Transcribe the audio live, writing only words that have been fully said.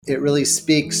It really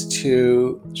speaks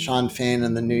to Shawn Fain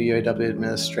and the new UAW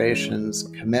administration's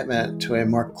commitment to a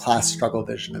more class struggle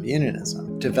vision of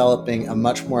unionism, developing a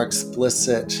much more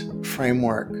explicit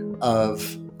framework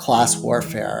of class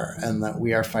warfare, and that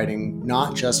we are fighting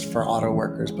not just for auto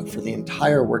workers, but for the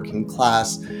entire working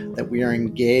class, that we are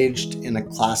engaged in a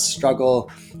class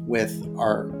struggle with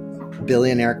our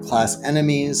billionaire class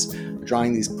enemies,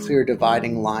 drawing these clear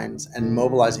dividing lines and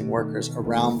mobilizing workers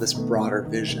around this broader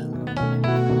vision.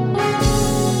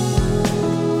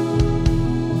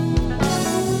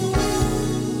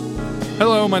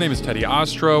 Hello, my name is Teddy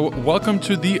Ostro. Welcome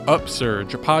to The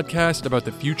Upsurge, a podcast about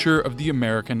the future of the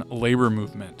American labor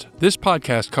movement. This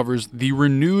podcast covers the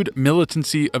renewed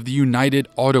militancy of the United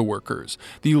Auto Workers,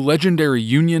 the legendary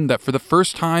union that for the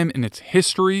first time in its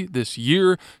history this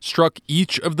year struck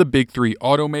each of the big three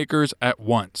automakers at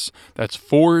once. That's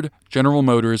Ford, General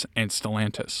Motors, and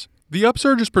Stellantis. The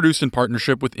Upsurge is produced in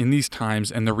partnership with In These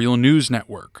Times and the Real News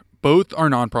Network. Both are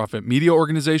nonprofit media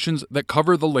organizations that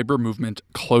cover the labor movement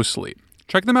closely.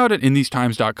 Check them out at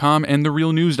inthesetimes.com and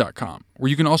therealnews.com, where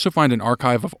you can also find an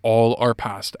archive of all our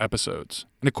past episodes.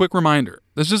 And a quick reminder,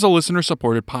 this is a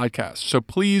listener-supported podcast, so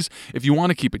please, if you want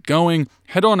to keep it going,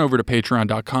 head on over to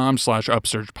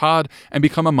patreon.com/upsurgepod and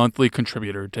become a monthly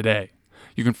contributor today.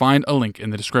 You can find a link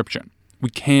in the description. We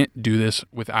can't do this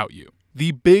without you.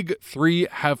 The big three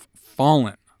have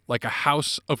fallen like a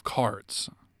house of cards.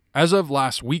 As of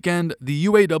last weekend, the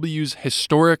UAW's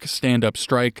historic stand-up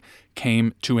strike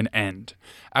came to an end.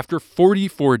 After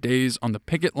 44 days on the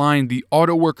picket line, the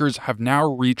auto workers have now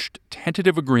reached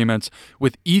tentative agreements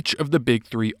with each of the big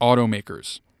three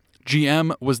automakers.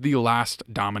 GM was the last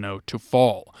domino to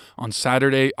fall on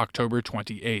Saturday, October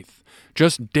 28th,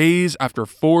 just days after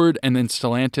Ford and then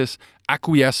Stellantis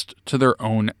acquiesced to their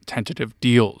own tentative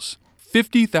deals.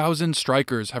 50,000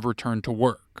 strikers have returned to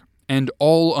work, and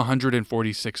all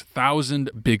 146,000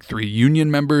 Big Three union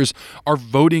members are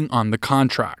voting on the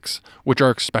contracts, which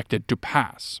are expected to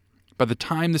pass. By the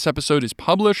time this episode is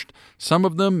published, some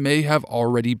of them may have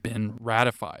already been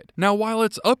ratified. Now, while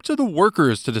it's up to the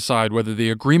workers to decide whether the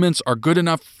agreements are good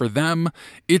enough for them,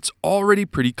 it's already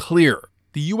pretty clear.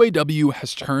 The UAW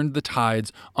has turned the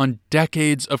tides on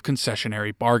decades of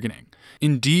concessionary bargaining.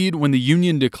 Indeed, when the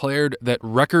union declared that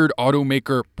record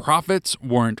automaker profits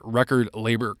warrant record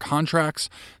labor contracts,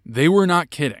 they were not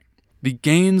kidding. The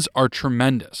gains are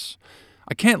tremendous.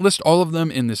 I can't list all of them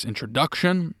in this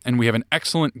introduction, and we have an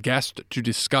excellent guest to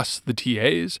discuss the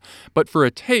TAs, but for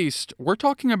a taste, we're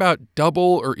talking about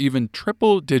double or even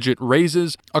triple-digit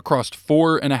raises across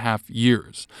 4.5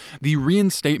 years, the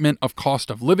reinstatement of cost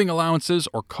of living allowances,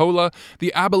 or COLA,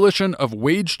 the abolition of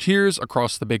wage tiers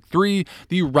across the big three,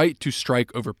 the right to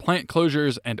strike over plant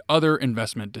closures and other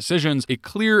investment decisions, a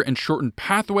clear and shortened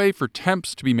pathway for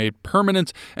temps to be made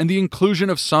permanent, and the inclusion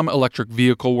of some electric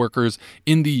vehicle workers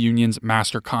in the union's master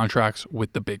contracts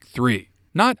with the big three.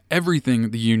 Not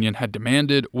everything the union had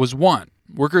demanded was won.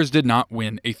 Workers did not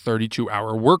win a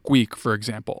 32-hour work week, for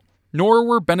example. Nor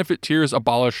were benefit tiers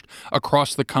abolished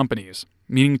across the companies,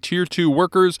 meaning Tier 2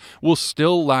 workers will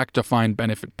still lack defined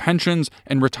benefit pensions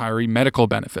and retiree medical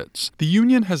benefits. The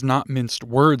union has not minced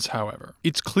words, however.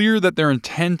 It's clear that their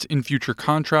intent in future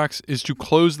contracts is to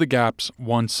close the gaps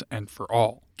once and for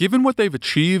all. Given what they've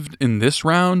achieved in this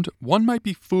round, one might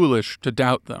be foolish to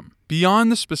doubt them.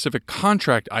 Beyond the specific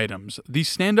contract items, the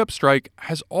stand-up strike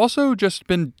has also just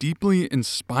been deeply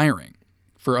inspiring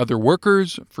for other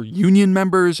workers, for union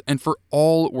members, and for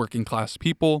all working-class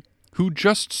people who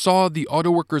just saw the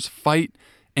auto workers fight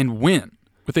and win,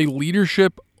 with a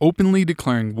leadership openly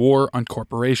declaring war on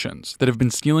corporations that have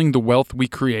been stealing the wealth we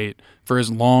create for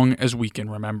as long as we can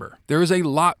remember. There is a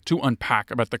lot to unpack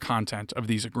about the content of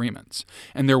these agreements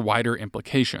and their wider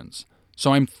implications.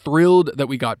 So I'm thrilled that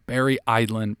we got Barry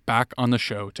Eidlin back on the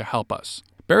show to help us.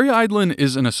 Barry Eidlin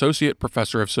is an associate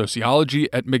professor of sociology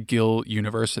at McGill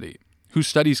University, who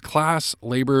studies class,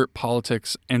 labor,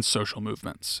 politics, and social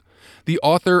movements. The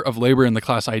author of Labor and the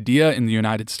Class Idea in the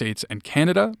United States and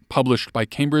Canada, published by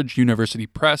Cambridge University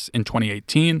Press in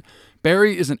 2018,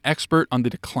 Barry is an expert on the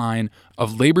decline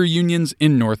of labor unions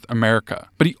in North America,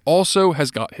 but he also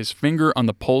has got his finger on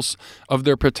the pulse of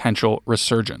their potential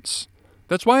resurgence.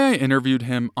 That's why I interviewed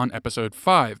him on episode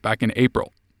 5 back in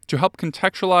April, to help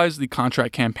contextualize the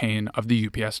contract campaign of the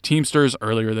UPS Teamsters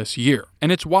earlier this year.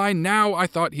 And it's why now I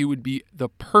thought he would be the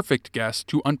perfect guest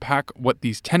to unpack what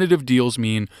these tentative deals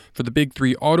mean for the big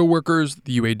three auto workers,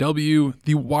 the UAW,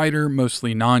 the wider,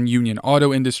 mostly non-union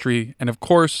auto industry, and of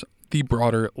course, the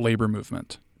broader labor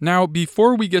movement. Now,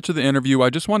 before we get to the interview, I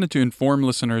just wanted to inform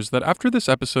listeners that after this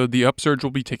episode, The Upsurge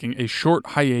will be taking a short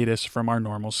hiatus from our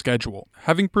normal schedule.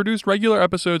 Having produced regular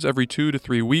episodes every 2 to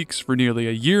 3 weeks for nearly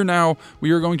a year now, we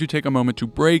are going to take a moment to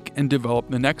break and develop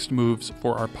the next moves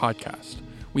for our podcast.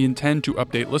 We intend to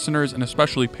update listeners and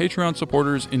especially Patreon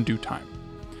supporters in due time.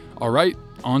 All right,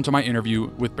 on to my interview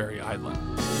with Barry Eidlin.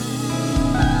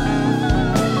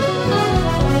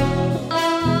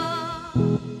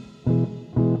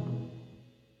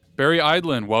 Barry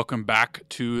Eidlin, welcome back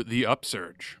to The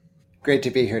Upsurge. Great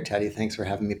to be here, Teddy. Thanks for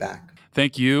having me back.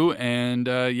 Thank you. And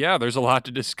there's a lot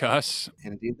to discuss.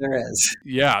 Indeed, there is.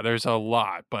 Yeah, there's a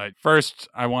lot. But first,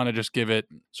 I want to just give it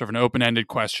sort of an open-ended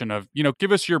question of,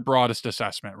 give us your broadest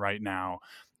assessment right now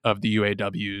of the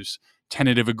UAW's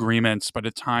tentative agreements. By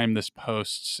the time this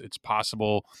posts, it's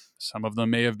possible some of them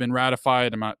may have been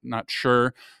ratified. I'm not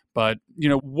sure. But,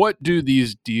 what do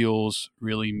these deals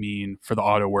really mean for the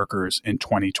auto workers in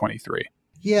 2023?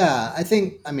 Yeah,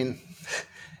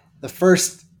 the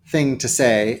first thing to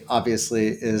say, obviously,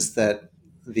 is that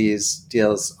these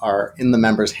deals are in the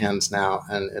members' hands now,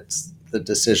 and it's the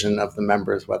decision of the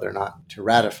members whether or not to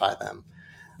ratify them.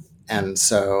 And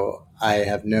so I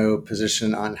have no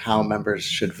position on how members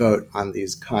should vote on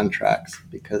these contracts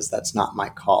because that's not my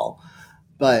call.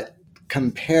 But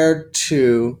compared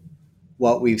to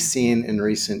what we've seen in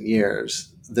recent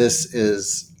years, this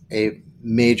is a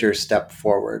major step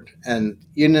forward. And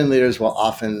union leaders will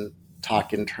often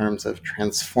talk in terms of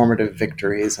transformative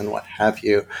victories and what have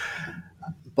you.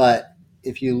 But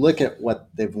if you look at what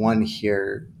they've won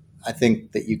here, I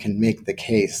think that you can make the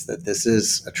case that this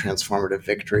is a transformative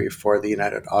victory for the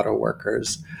United Auto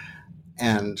Workers.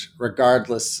 And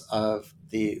regardless of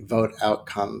the vote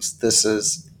outcomes, this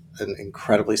is an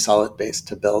incredibly solid base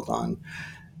to build on.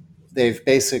 They've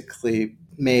basically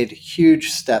made huge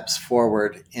steps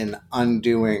forward in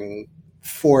undoing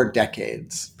 4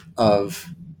 decades of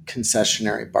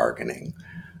concessionary bargaining,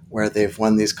 where they've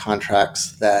won these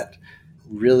contracts that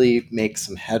really make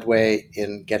some headway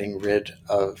in getting rid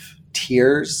of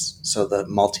tiers. So the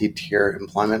multi-tier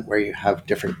employment where you have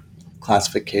different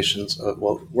classifications of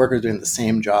workers doing the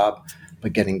same job,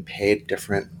 but getting paid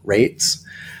different rates.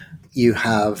 You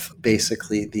have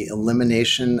basically the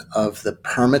elimination of the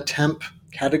permatemp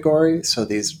category. So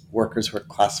these workers who are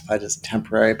classified as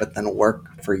temporary, but then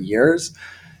work for years.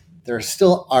 There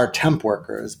still are temp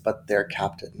workers, but they're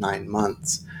capped at 9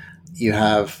 months. You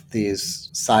have these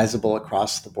sizable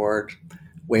across the board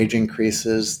wage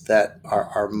increases that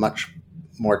are much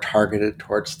more targeted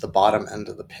towards the bottom end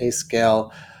of the pay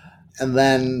scale. And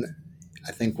then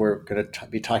I think we're going to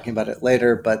be talking about it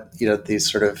later, but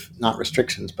these sort of not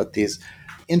restrictions, but these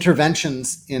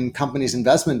interventions in companies'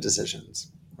 investment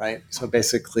decisions, right? So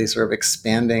basically sort of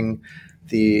expanding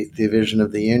the vision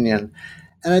of the union.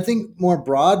 And I think more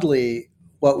broadly,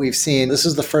 what we've seen, this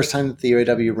is the first time that the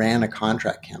UAW ran a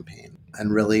contract campaign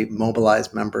and really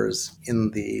mobilized members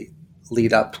in the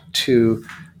lead up to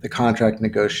the contract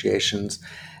negotiations.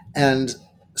 And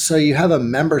so you have a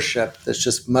membership that's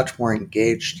just much more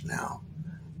engaged now.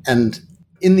 And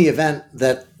in the event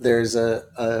that there's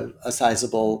a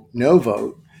sizable no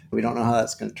vote, we don't know how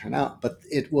that's going to turn out, but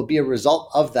it will be a result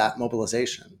of that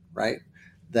mobilization, right?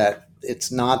 That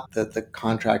it's not that the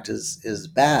contract is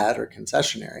bad or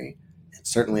concessionary. It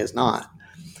certainly is not.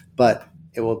 But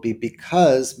it will be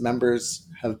because members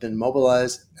have been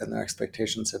mobilized and their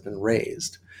expectations have been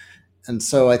raised. And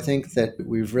so I think that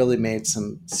we've really made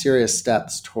some serious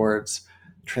steps towards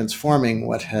transforming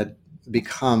what had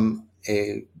become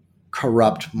a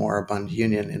corrupt, moribund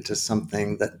union into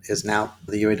something that is now,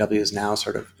 the UAW is now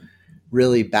sort of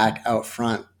really back out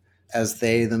front, as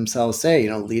they themselves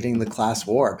say, leading the class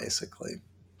war, basically.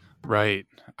 Right.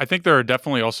 I think there are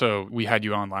definitely also, we had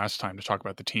you on last time to talk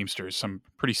about the Teamsters, some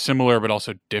pretty similar but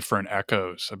also different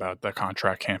echoes about the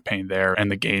contract campaign there and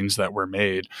the gains that were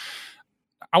made.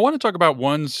 I want to talk about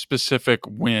one specific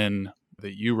win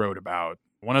that you wrote about.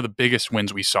 One of the biggest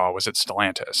wins we saw was at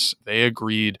Stellantis. They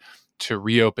agreed to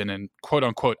reopen and quote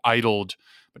unquote idled,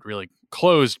 but really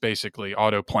closed basically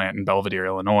auto plant in Belvidere,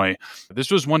 Illinois.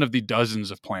 This was one of the dozens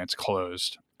of plants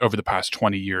closed over the past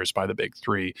 20 years by the Big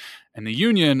Three. And the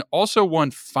union also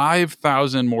won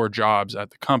 5,000 more jobs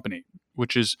at the company,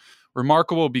 which is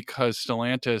remarkable because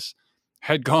Stellantis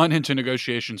had gone into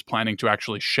negotiations planning to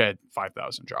actually shed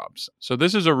 5,000 jobs. So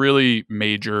this is a really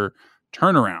major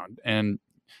turnaround, and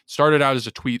started out as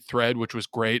a tweet thread, which was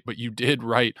great, but you did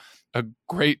write a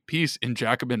great piece in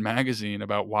Jacobin magazine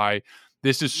about why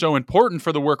this is so important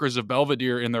for the workers of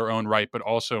Belvidere in their own right, but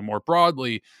also more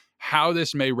broadly, how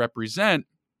this may represent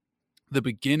the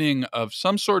beginning of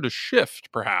some sort of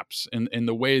shift, perhaps, in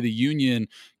the way the union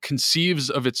conceives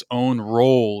of its own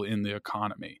role in the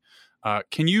economy.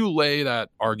 Can you lay that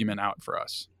argument out for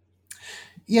us?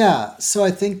 Yeah, so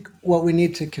I think what we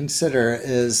need to consider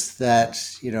is that,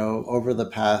 over the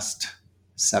past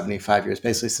 75 years,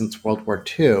 basically since World War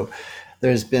II,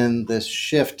 there's been this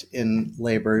shift in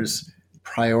labor's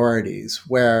priorities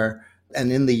where,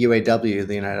 and in the UAW,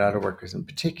 the United Auto Workers in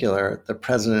particular, the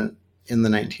president in the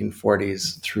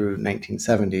 1940s through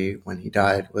 1970, when he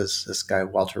died, was this guy,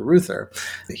 Walter Reuther.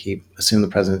 He assumed the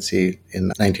presidency in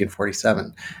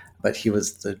 1947, but he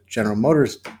was the General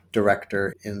Motors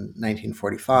director in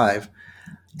 1945.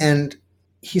 And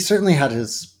he certainly had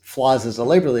his flaws as a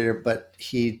labor leader, but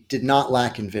he did not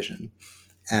lack in vision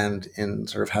and in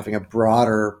sort of having a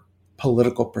broader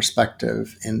political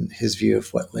perspective in his view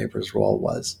of what labor's role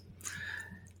was.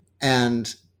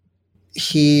 And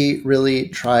he really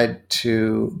tried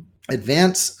to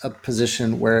advance a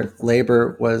position where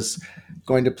labor was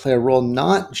going to play a role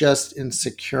not just in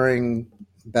securing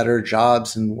better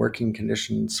jobs and working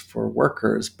conditions for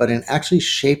workers, but in actually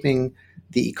shaping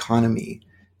the economy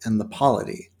and the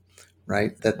polity,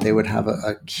 right? That they would have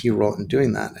a key role in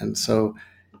doing that. And so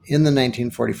in the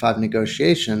 1945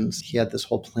 negotiations, he had this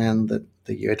whole plan that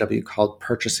the UAW called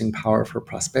Purchasing Power for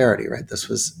Prosperity, right? This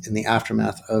was in the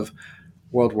aftermath of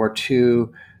World War II,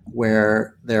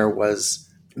 where there was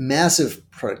massive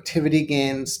productivity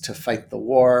gains to fight the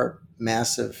war,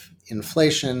 massive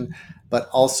inflation, but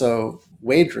also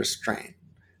wage restraint.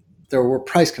 There were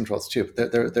price controls too.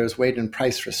 There's wage and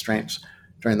price restraints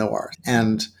during the war.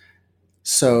 And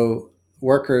so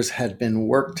workers had been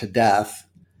worked to death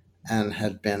and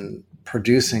had been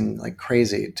producing like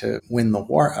crazy to win the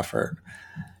war effort.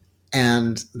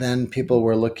 And then people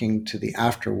were looking to the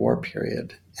after-war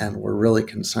period and were really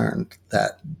concerned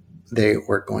that they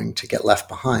were going to get left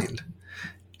behind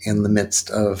in the midst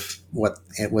of what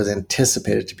it was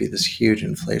anticipated to be this huge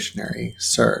inflationary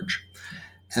surge.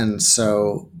 And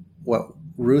so what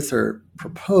Reuther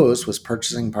proposed was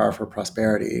Purchasing Power for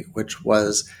Prosperity, which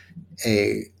was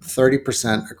a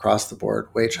 30% across the board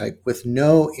wage hike with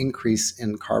no increase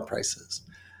in car prices.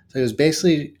 So it was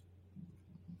basically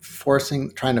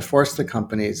trying to force the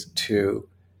companies to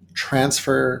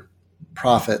transfer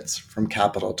profits from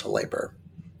capital to labor.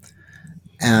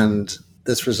 And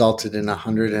this resulted in a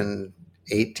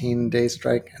 118-day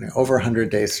strike, and over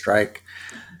 100-day strike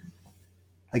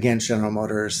against General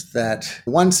Motors that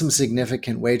won some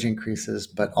significant wage increases,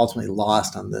 but ultimately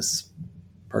lost on this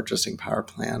purchasing power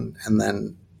plan. And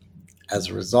then as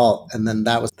a result, and then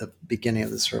that was the beginning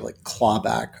of this sort of like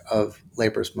clawback of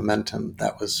labor's momentum.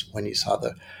 That was when you saw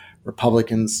the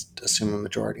Republicans assume a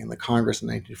majority in the Congress in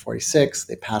 1946.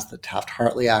 They passed the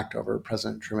Taft-Hartley Act over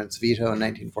President Truman's veto in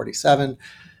 1947.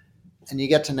 And you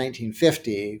get to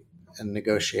 1950 and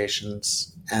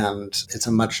negotiations, and it's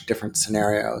a much different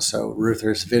scenario. So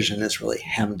Reuther's vision is really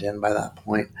hemmed in by that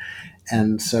point.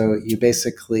 And so you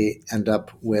basically end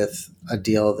up with a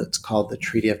deal that's called the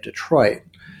Treaty of Detroit,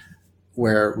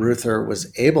 where Reuther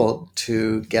was able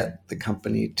to get the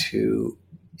company to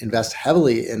invest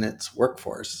heavily in its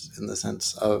workforce in the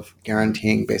sense of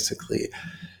guaranteeing basically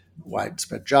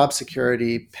widespread job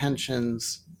security,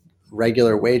 pensions,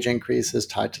 regular wage increases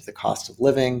tied to the cost of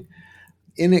living,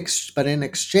 but in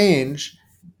exchange,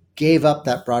 gave up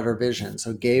that broader vision.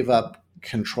 So gave up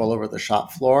control over the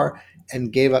shop floor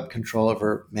and gave up control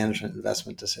over management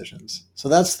investment decisions. So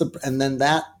and then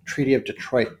that Treaty of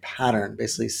Detroit pattern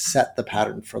basically set the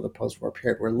pattern for the post-war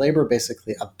period, where labor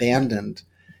basically abandoned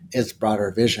its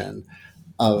broader vision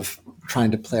of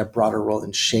trying to play a broader role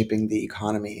in shaping the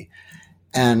economy.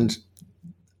 And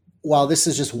while this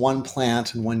is just one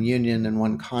plant and one union and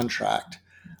one contract,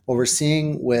 what we're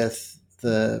seeing with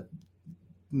the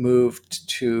move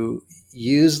to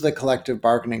use the collective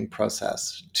bargaining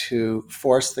process to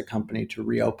force the company to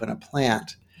reopen a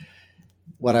plant,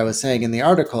 what I was saying in the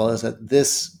article is that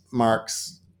this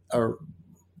marks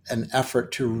an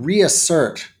effort to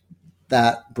reassert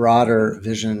that broader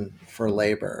vision for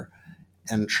labor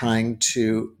and trying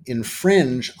to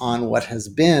infringe on what has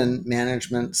been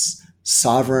management's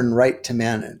sovereign right to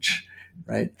manage,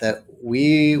 right? That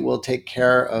we will take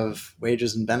care of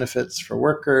wages and benefits for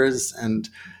workers and,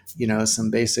 some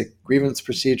basic grievance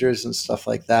procedures and stuff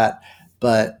like that.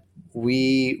 But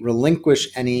we relinquish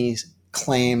any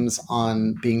claims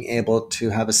on being able to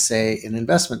have a say in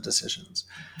investment decisions.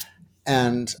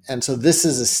 And so this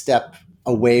is a step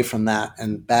away from that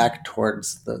and back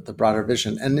towards the broader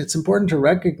vision. And it's important to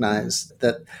recognize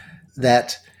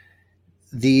that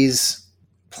these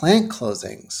plant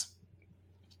closings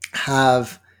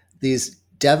have these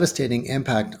devastating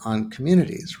impact on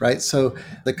communities, right? So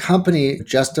the company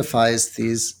justifies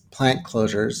these plant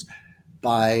closures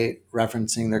by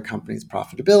referencing their company's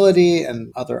profitability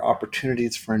and other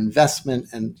opportunities for investment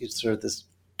and sort of this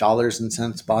dollars and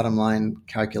cents bottom line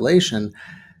calculation,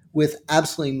 with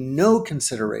absolutely no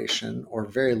consideration or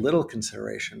very little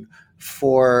consideration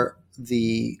for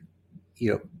the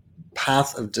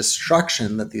path of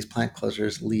destruction that these plant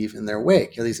closures leave in their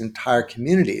wake. These entire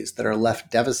communities that are left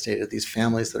devastated, these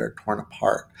families that are torn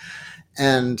apart.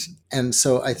 And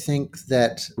so I think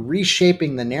that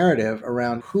reshaping the narrative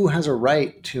around who has a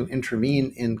right to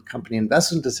intervene in company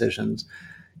investment decisions,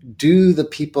 do the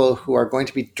people who are going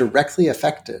to be directly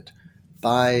affected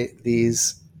by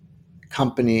these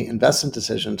company investment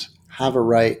decisions have a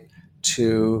right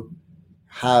to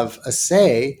have a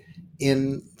say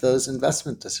in those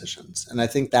investment decisions? And I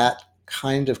think that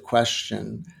kind of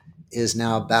question is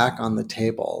now back on the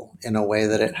table in a way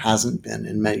that it hasn't been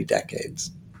in many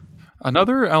decades.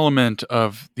 Another element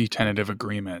of the tentative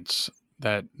agreements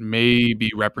that may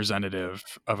be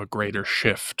representative of a greater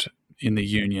shift in the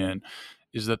union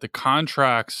is that the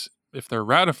contracts, if they're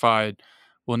ratified,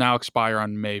 will now expire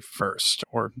on May 1st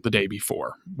or the day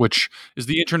before, which is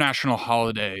the international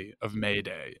holiday of May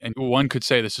Day. And one could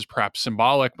say this is perhaps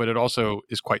symbolic, but it also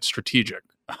is quite strategic.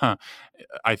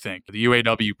 I think the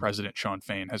UAW president, Shawn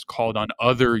Fain, has called on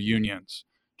other unions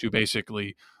to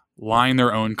basically line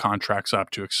their own contracts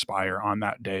up to expire on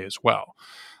that day as well.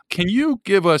 Can you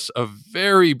give us a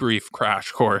very brief crash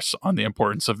course on the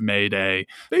importance of May Day,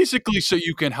 basically so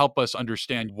you can help us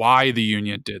understand why the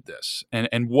union did this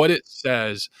and what it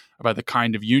says about the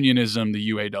kind of unionism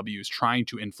the UAW is trying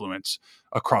to influence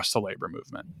across the labor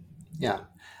movement? Yeah.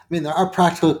 I mean, there are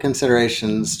practical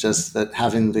considerations, just that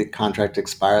having the contract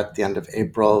expire at the end of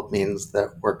April means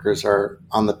that workers are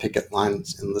on the picket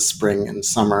lines in the spring and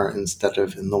summer instead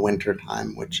of in the winter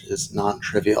time, which is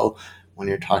non-trivial when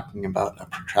you're talking about a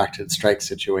protracted strike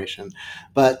situation.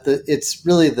 But it's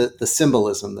really the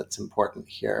symbolism that's important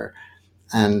here.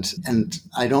 And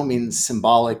I don't mean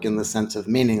symbolic in the sense of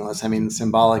meaningless. I mean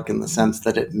symbolic in the sense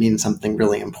that it means something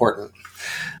really important.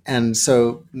 And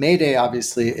so May Day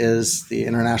obviously is the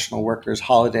international workers'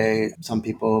 holiday. Some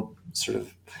people sort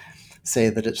of say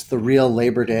that it's the real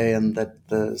Labor Day and that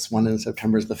the one in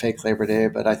September is the fake Labor Day.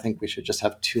 But I think we should just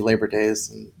have two Labor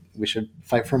Days, and we should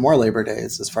fight for more Labor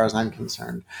Days as far as I'm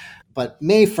concerned. But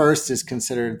May 1st is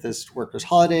considered this workers'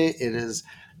 holiday. It is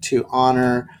to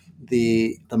honor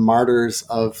the martyrs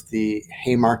of the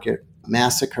Haymarket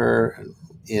Massacre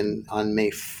on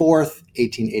May 4th,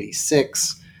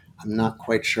 1886. I'm not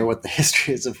quite sure what the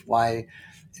history is of why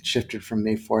it shifted from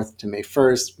May 4th to May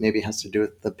 1st. Maybe it has to do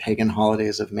with the pagan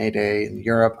holidays of May Day in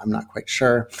Europe. I'm not quite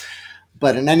sure.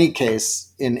 But in any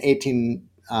case, in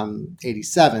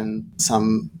 1887,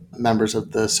 some members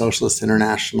of the Socialist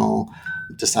International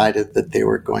decided that they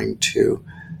were going to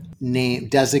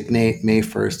designate May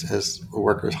 1st as a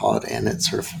workers' holiday, and it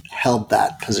sort of held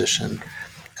that position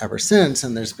ever since.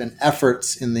 And there's been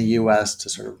efforts in the U.S. to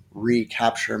sort of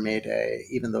recapture May Day,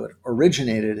 even though it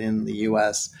originated in the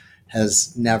U.S.,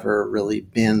 has never really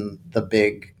been the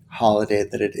big holiday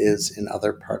that it is in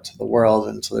other parts of the world.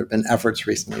 And so there have been efforts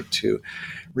recently to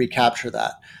recapture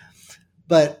that.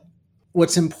 But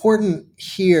what's important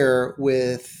here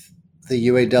with the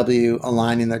UAW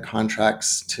aligning their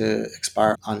contracts to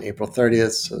expire on April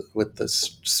 30th, so with the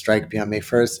strike being on May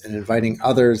 1st, and inviting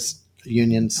others,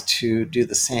 unions, to do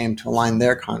the same, to align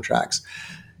their contracts.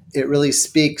 It really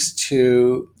speaks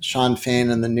to Shawn Fain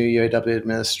and the new UAW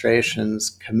administration's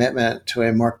commitment to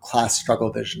a more class struggle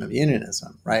vision of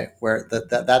unionism, right? Where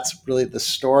that's really the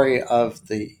story of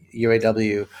the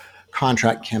UAW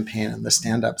contract campaign and the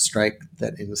stand-up strike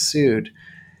that ensued,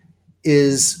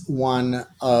 is one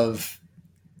of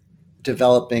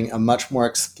developing a much more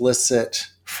explicit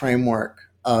framework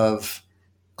of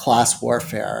class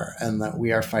warfare, and that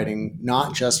we are fighting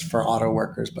not just for auto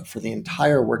workers, but for the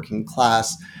entire working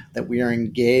class, that we are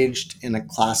engaged in a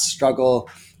class struggle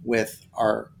with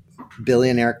our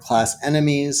billionaire class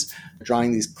enemies,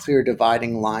 drawing these clear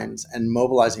dividing lines and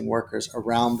mobilizing workers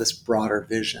around this broader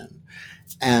vision.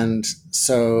 And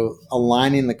so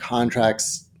aligning the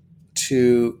contracts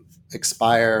to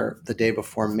expire the day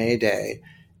before May Day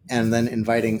and then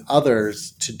inviting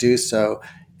others to do so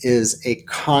is a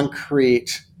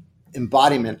concrete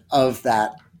embodiment of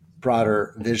that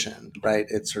broader vision, right?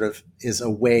 It sort of is a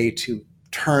way to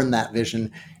turn that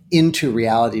vision into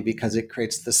reality because it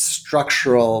creates the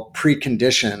structural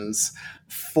preconditions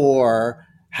for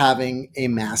having a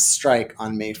mass strike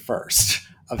on May 1st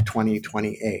of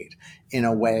 2028 in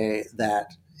a way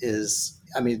that is,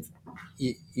 I mean,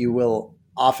 you will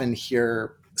often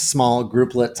hear small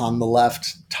grouplets on the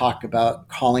left talk about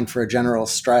calling for a general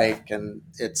strike, and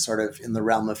it's sort of in the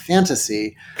realm of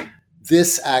fantasy.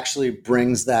 This actually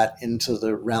brings that into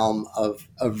the realm of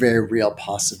a very real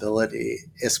possibility,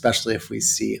 especially if we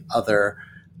see other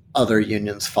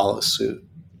unions follow suit.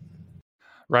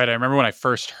 Right. I remember when I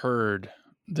first heard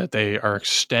that they are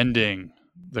extending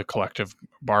the collective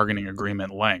bargaining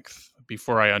agreement length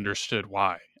before I understood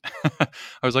why. I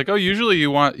was like, oh, usually you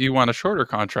want a shorter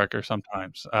contract or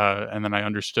sometimes. And then I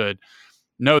understood,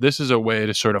 no, this is a way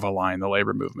to sort of align the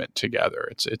labor movement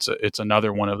together. It's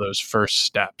another one of those first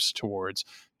steps towards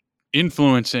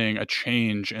influencing a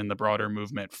change in the broader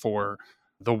movement for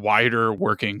the wider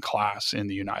working class in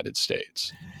the United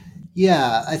States.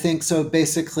 Yeah, I think so.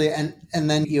 Basically, and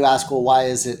then you ask, well, why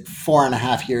is it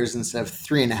 4.5 years instead of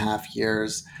 3.5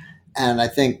 years? And I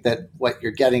think that what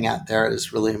you're getting at there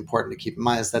is really important to keep in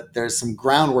mind, is that there's some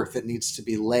groundwork that needs to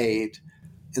be laid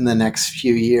in the next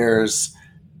few years,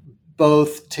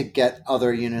 both to get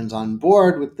other unions on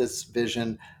board with this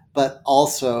vision, but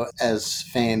also, as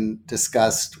Fain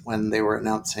discussed when they were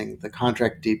announcing the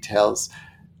contract details,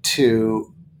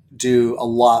 to do a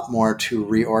lot more to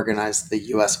reorganize the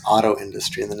U.S. auto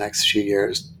industry in the next few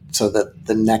years so that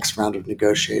the next round of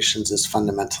negotiations is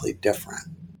fundamentally different.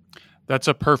 That's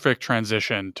a perfect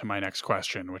transition to my next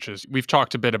question, which is, we've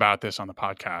talked a bit about this on the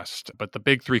podcast, but the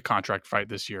big three contract fight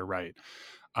this year, right,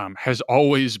 has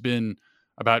always been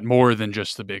about more than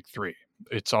just the big three.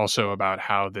 It's also about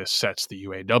how this sets the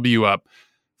UAW up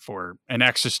for an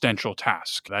existential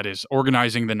task, that is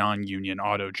organizing the non-union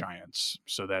auto giants,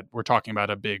 so that we're talking about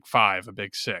a big five, a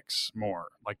big six more,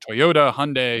 like Toyota,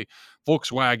 Hyundai,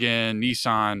 Volkswagen,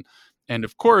 Nissan, and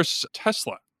of course,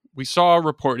 Tesla. We saw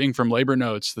reporting from Labor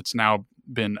Notes that's now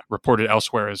been reported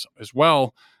elsewhere as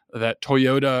well, that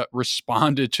Toyota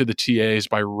responded to the TAs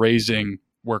by raising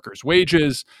workers'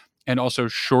 wages and also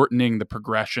shortening the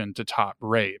progression to top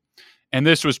rate. And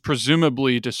this was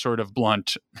presumably to sort of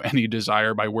blunt any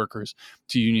desire by workers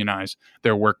to unionize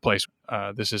their workplace.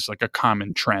 This is like a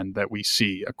common trend that we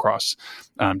see across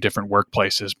different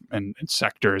workplaces and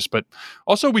sectors. But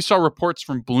also we saw reports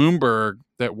from Bloomberg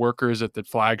that workers at the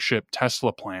flagship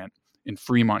Tesla plant in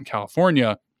Fremont,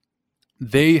 California,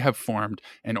 they have formed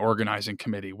an organizing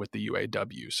committee with the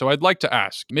UAW. So I'd like to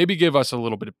ask, maybe give us a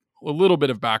little bit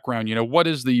of background. What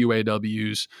is the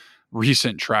UAW's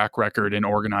recent track record in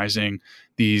organizing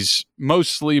these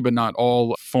mostly, but not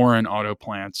all, foreign auto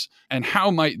plants? And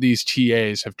how might these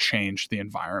TAs have changed the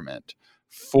environment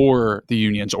for the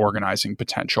union's organizing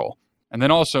potential? And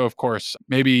then also, of course,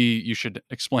 maybe you should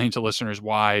explain to listeners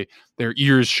why their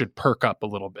ears should perk up a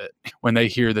little bit when they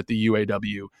hear that the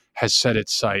UAW has set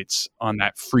its sights on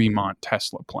that Fremont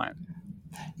Tesla plant.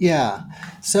 Yeah.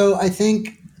 So I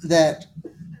think that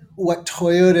what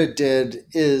Toyota did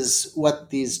is what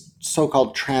these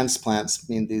so-called transplants,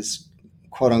 I mean, these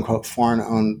quote-unquote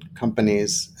foreign-owned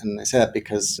companies, and I say that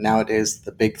because nowadays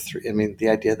the big three, I mean, the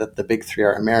idea that the big three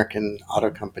are American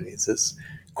auto companies is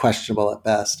questionable at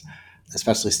best,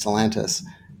 especially Stellantis,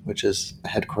 which is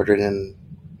headquartered in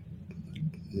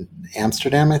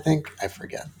Amsterdam, I think. I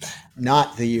forget.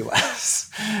 Not the U.S.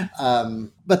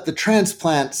 But the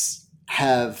transplants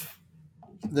have,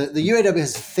 the UAW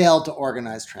has failed to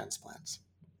organize transplants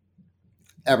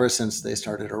ever since they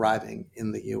started arriving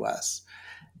in the U.S.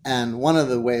 And one of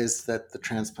the ways that the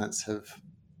transplants have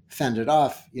fended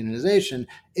off unionization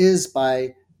is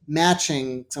by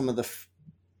matching some of the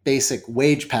basic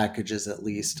wage packages, at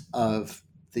least, of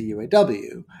the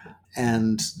UAW.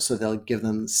 And so they'll give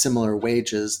them similar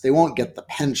wages. They won't get the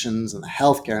pensions and the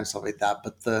healthcare and stuff like that,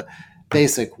 but the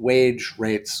basic wage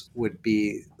rates would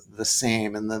be the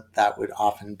same, and that would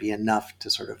often be enough to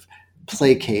sort of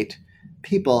placate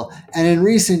people. And in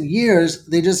recent years,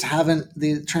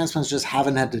 the transplants just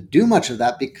haven't had to do much of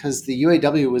that because the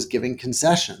UAW was giving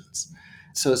concessions.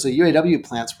 So UAW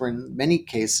plants were, in many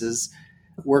cases,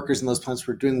 workers in those plants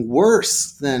were doing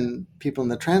worse than people in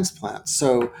the transplants.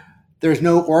 So there's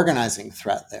no organizing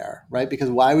threat there, right? Because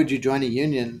why would you join a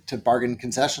union to bargain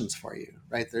concessions for you,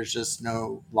 right? There's just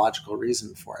no logical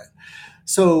reason for it.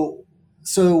 So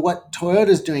what Toyota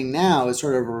is doing now is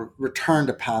sort of a return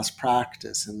to past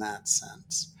practice in that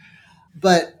sense.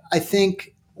 But I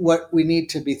think what we need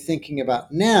to be thinking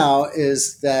about now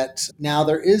is that now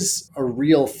there is a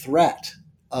real threat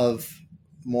of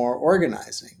more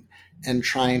organizing and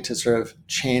trying to sort of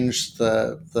change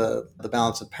the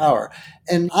balance of power.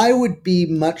 And I would be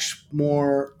much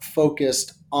more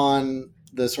focused on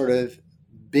the sort of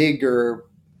bigger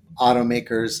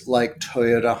automakers like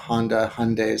Toyota, Honda,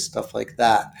 Hyundai, stuff like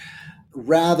that.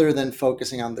 rather than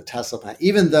focusing on the Tesla plant.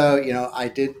 Even though, I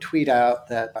did tweet out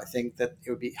that I think that it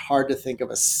would be hard to think of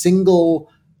a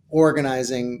single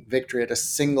organizing victory at a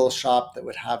single shop that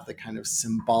would have the kind of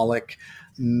symbolic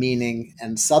meaning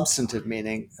and substantive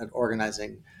meaning at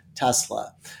organizing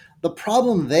Tesla. The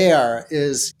problem there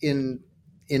is in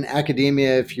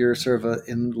academia, if you're sort of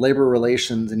in labor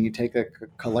relations and you take a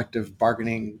collective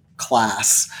bargaining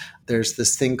class, there's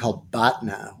this thing called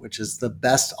BATNA, which is the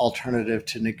best alternative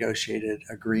to negotiated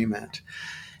agreement.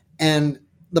 And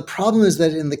the problem is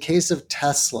that in the case of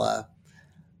Tesla,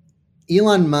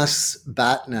 Elon Musk's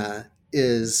BATNA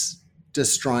is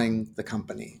destroying the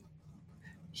company.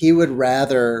 He would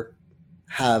rather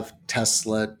have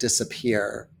Tesla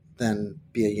disappear than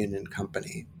be a union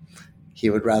company. He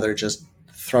would rather just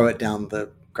throw it down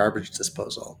the garbage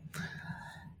disposal.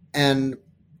 And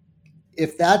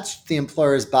if that's the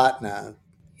employer's BATNA,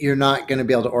 you're not going to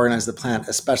be able to organize the plant,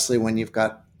 especially when you've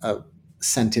got a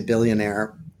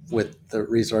centibillionaire with the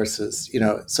resources.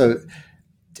 So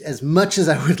as much as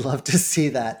I would love to see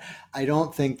that, I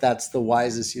don't think that's the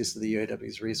wisest use of the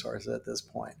UAW's resources at this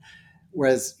point.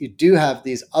 Whereas you do have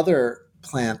these other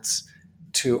plants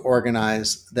to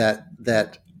organize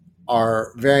that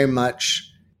are very much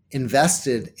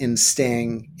invested in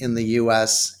staying in the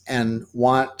US and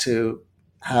want to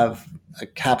have a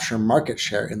capture market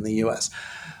share in the US.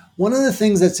 One of the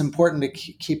things that's important to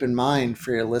keep in mind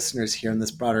for your listeners here in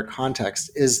this broader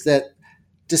context is that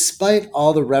despite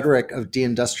all the rhetoric of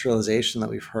deindustrialization that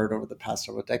we've heard over the past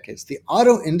several decades, the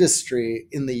auto industry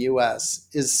in the US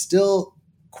is still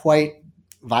quite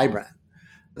vibrant.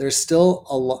 There's still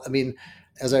a lot.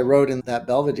 As I wrote in that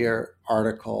Belvedere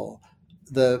article,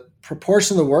 the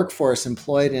proportion of the workforce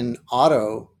employed in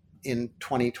auto in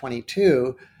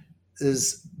 2022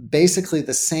 is basically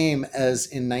the same as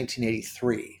in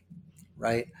 1983,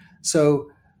 right? So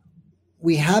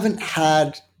we haven't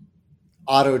had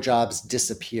auto jobs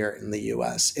disappear in the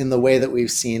US in the way that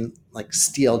we've seen like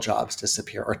steel jobs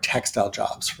disappear or textile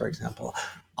jobs, for example.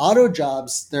 Auto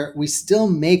jobs, we still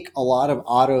make a lot of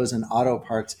autos and auto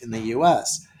parts in the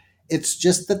US. It's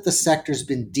just that the sector's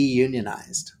been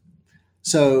de-unionized.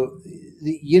 So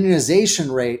the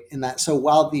unionization rate in that, so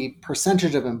while the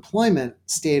percentage of employment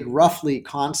stayed roughly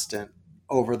constant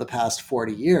over the past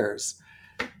 40 years,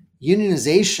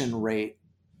 unionization rate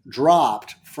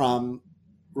dropped from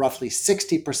roughly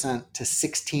 60% to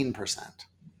 16%,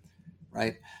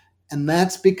 right? And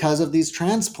that's because of these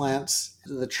transplants,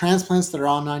 the transplants that are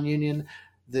all non-union,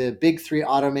 the big three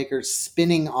automakers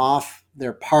spinning off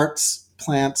their parts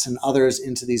plants and others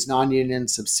into these non-union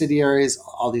subsidiaries,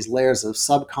 all these layers of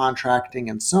subcontracting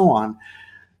and so on.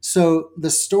 So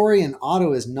the story in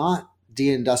auto is not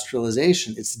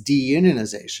deindustrialization, it's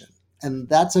deunionization. And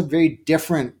that's a very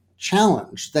different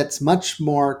challenge that's much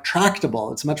more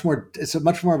tractable. It's a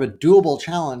much more of a doable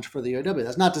challenge for the UAW.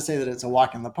 That's not to say that it's a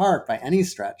walk in the park by any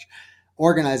stretch.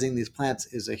 Organizing these plants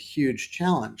is a huge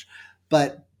challenge,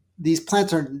 but these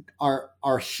plants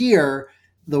are here.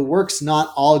 The work's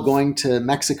not all going to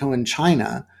Mexico and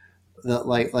China,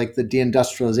 like the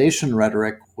deindustrialization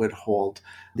rhetoric would hold.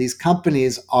 These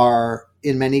companies are,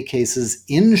 in many cases,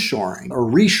 inshoring or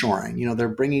reshoring. They're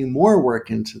bringing more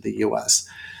work into the U.S.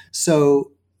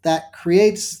 So that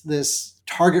creates this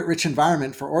target-rich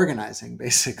environment for organizing,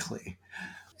 basically.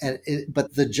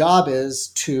 But the job is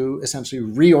to essentially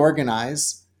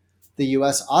reorganize the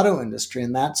U.S. auto industry,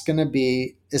 and that's going to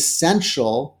be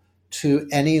essential to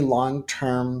any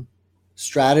long-term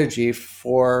strategy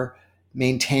for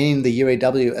maintaining the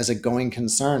UAW as a going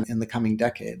concern in the coming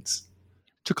decades.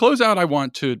 To close out, I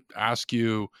want to ask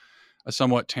you a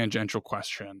somewhat tangential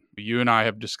question. You and I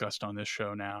have discussed on this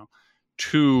show now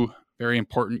two very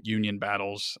important union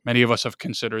battles. Many of us have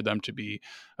considered them to be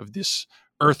of this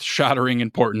earth-shattering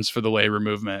importance for the labor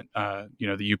movement,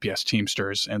 the UPS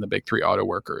Teamsters and the big three auto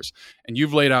workers. And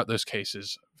you've laid out those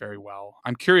cases very well.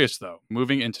 I'm curious, though,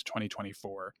 moving into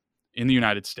 2024 in the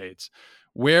United States,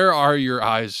 where are your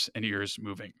eyes and ears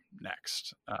moving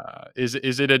next? Is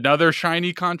it another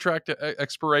shiny contract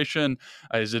expiration?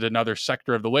 Is it another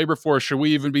sector of the labor force? Should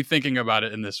we even be thinking about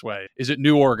it in this way? Is it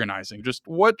new organizing? Just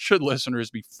what should listeners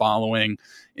be following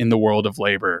in the world of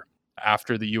labor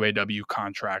after the UAW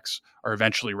contracts are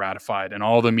eventually ratified and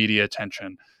all the media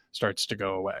attention starts to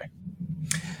go away?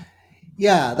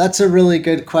 Yeah, that's a really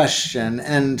good question.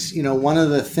 And, one of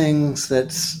the things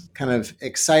that's kind of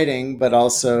exciting, but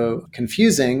also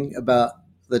confusing about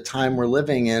the time we're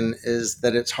living in is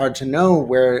that it's hard to know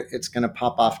where it's going to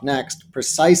pop off next,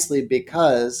 precisely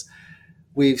because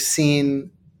we've seen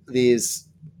these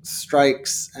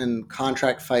strikes and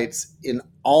contract fights in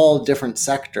all different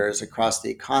sectors across the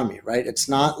economy, right? It's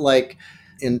not like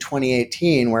in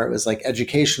 2018 where it was like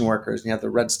education workers and you had the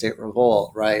Red State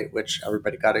Revolt, right, which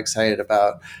everybody got excited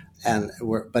about.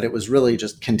 But it was really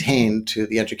just contained to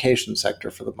the education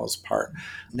sector for the most part.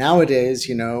 Nowadays,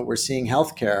 we're seeing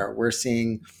healthcare, we're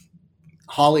seeing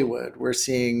Hollywood, we're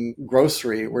seeing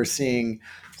grocery, we're seeing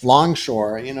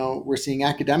longshore, we're seeing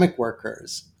academic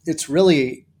workers. It's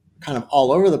really kind of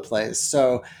all over the place.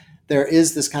 So there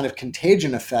is this kind of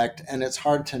contagion effect, and it's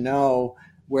hard to know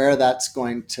where that's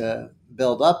going to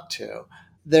build up to.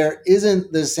 There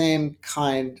isn't the same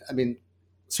kind,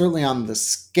 certainly on the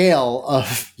scale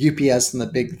of UPS and the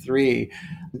big three,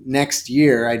 next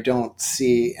year, I don't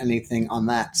see anything on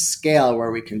that scale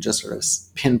where we can just sort of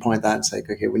pinpoint that and say,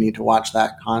 okay, we need to watch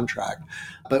that contract.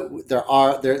 But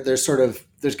there's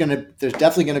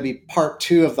definitely going to be part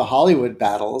two of the Hollywood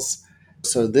battles.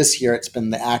 So this year it's been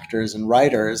the actors and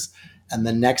writers, and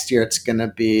then next year it's going to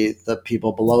be the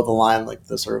people below the line, like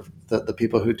the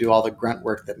people who do all the grunt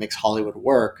work that makes Hollywood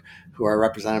work, who are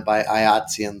represented by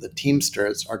IATSE, and the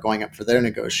Teamsters are going up for their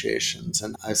negotiations.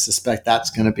 And I suspect that's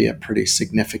going to be a pretty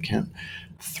significant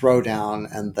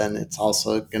throwdown. And then it's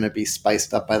also going to be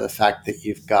spiced up by the fact that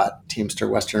you've got Teamster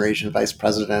Western Region Vice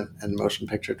President and Motion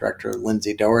Picture Director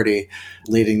Lindsay Doherty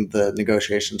leading the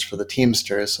negotiations for the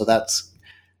Teamsters. So that's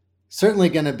certainly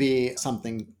going to be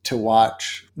something to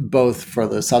watch, both for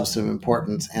the substantive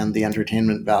importance and the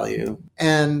entertainment value.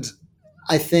 And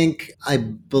I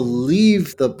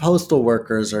believe the postal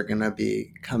workers are going to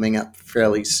be coming up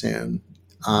fairly soon.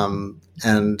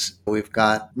 And we've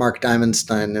got Mark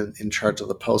Diamondstein in charge of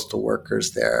the postal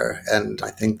workers there. And I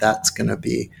think that's going to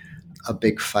be a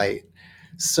big fight.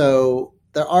 So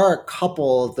there are a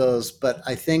couple of those, but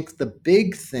I think the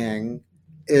big thing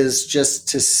is just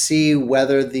to see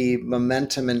whether the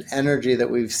momentum and energy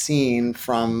that we've seen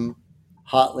from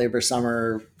hot labor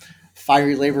summer,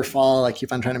 fiery labor fall, I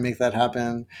keep on trying to make that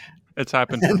happen. It's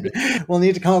happened for me. We'll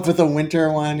need to come up with a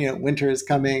winter one. Winter is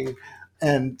coming.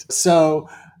 And so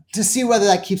to see whether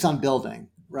that keeps on building,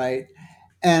 right?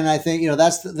 And I think,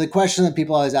 that's the question that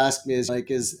people always ask me is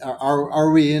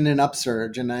are we in an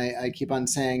upsurge? And I keep on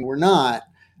saying we're not.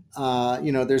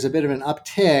 There's a bit of an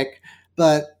uptick,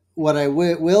 but what I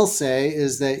will say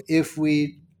is that if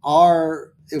we're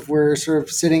sort of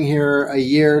sitting here a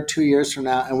year, 2 years from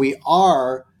now, and we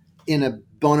are in a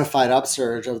bona fide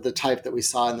upsurge of the type that we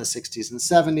saw in the 60s and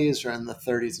 70s or in the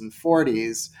 30s and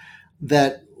 40s,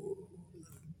 that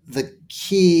the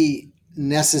key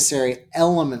necessary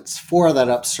elements for that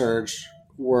upsurge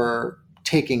were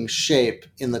taking shape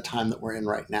in the time that we're in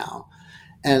right now.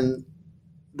 And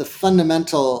the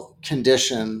fundamental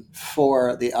condition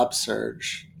for the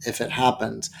upsurge, if it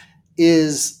happens,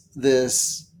 is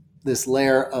this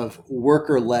layer of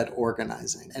worker-led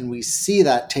organizing. And we see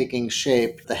that taking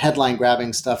shape, the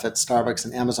headline-grabbing stuff at Starbucks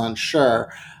and Amazon,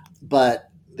 sure, but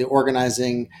the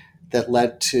organizing that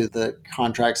led to the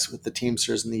contracts with the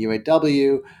Teamsters and the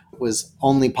UAW was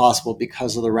only possible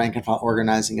because of the rank-and-file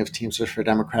organizing of Teamsters for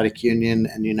Democratic Union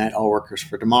and Unite All Workers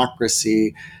for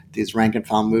Democracy, these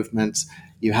rank-and-file movements.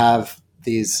 You have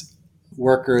these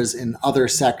workers in other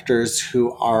sectors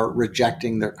who are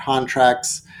rejecting their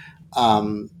contracts,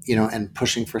 and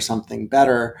pushing for something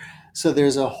better. So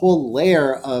there's a whole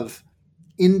layer of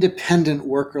independent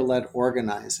worker-led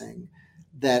organizing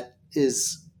that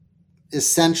is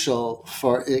essential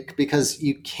for it, because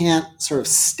you can't sort of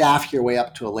staff your way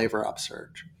up to a labor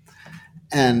upsurge.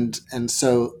 And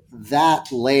so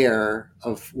that layer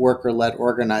of worker-led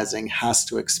organizing has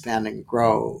to expand and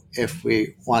grow if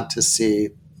we want to see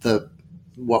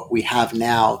what we have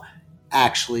now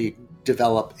actually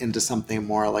develop into something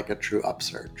more like a true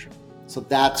upsurge. So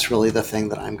that's really the thing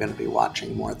that I'm going to be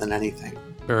watching more than anything.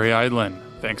 Barry Eidlin,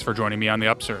 thanks for joining me on The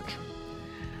Upsurge.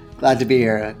 Glad to be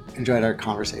here. Enjoyed our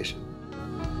conversation.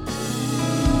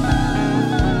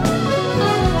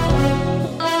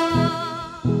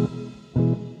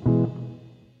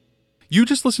 You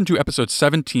just listened to episode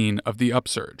 17 of The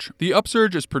Upsurge. The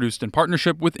Upsurge is produced in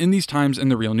partnership with In These Times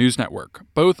and The Real News Network.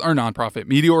 Both are nonprofit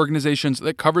media organizations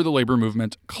that cover the labor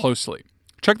movement closely.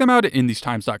 Check them out at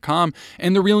inthesetimes.com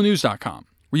and therealnews.com,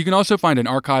 where you can also find an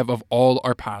archive of all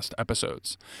our past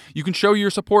episodes. You can show your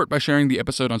support by sharing the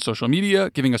episode on social media,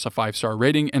 giving us a 5-star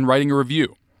rating, and writing a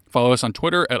review. Follow us on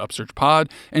Twitter at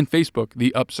UpsurgePod and Facebook,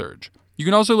 The Upsurge. You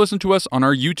can also listen to us on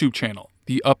our YouTube channel,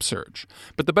 The Upsurge.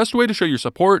 But the best way to show your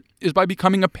support is by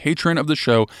becoming a patron of the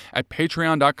show at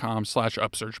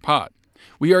patreon.com/UpsurgePod.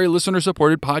 We are a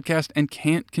listener-supported podcast and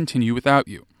can't continue without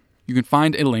you. You can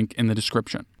find a link in the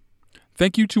description.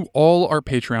 Thank you to all our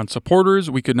Patreon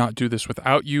supporters. We could not do this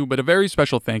without you, but a very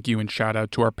special thank you and shout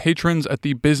out to our patrons at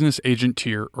the business agent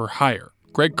tier or higher.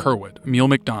 Greg Kerwood, Emil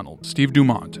McDonald, Steve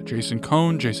Dumont, Jason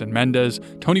Cohn, Jason Mendez,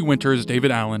 Tony Winters, David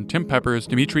Allen, Tim Peppers,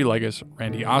 Dimitri Legis,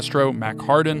 Randy Ostro, Mac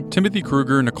Harden, Timothy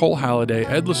Kruger, Nicole Halliday,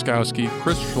 Ed Laskowski,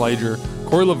 Chris Schleiger,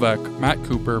 Corey Levesque, Matt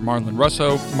Cooper, Marlon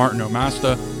Russo, Martin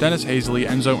Omasta, Dennis Hazley,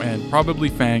 Enzo N, Probably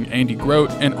Fang, Andy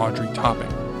Grote, and Audrey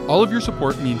Topping. All of your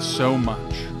support means so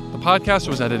much. The podcast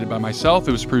was edited by myself.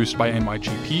 It was produced by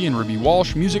NYGP and Ruby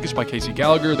Walsh. Music is by Casey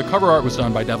Gallagher. The cover art was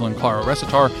done by Devlin Claro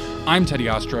Recitar. I'm Teddy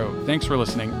Ostro. Thanks for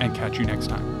listening, and catch you next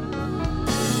time.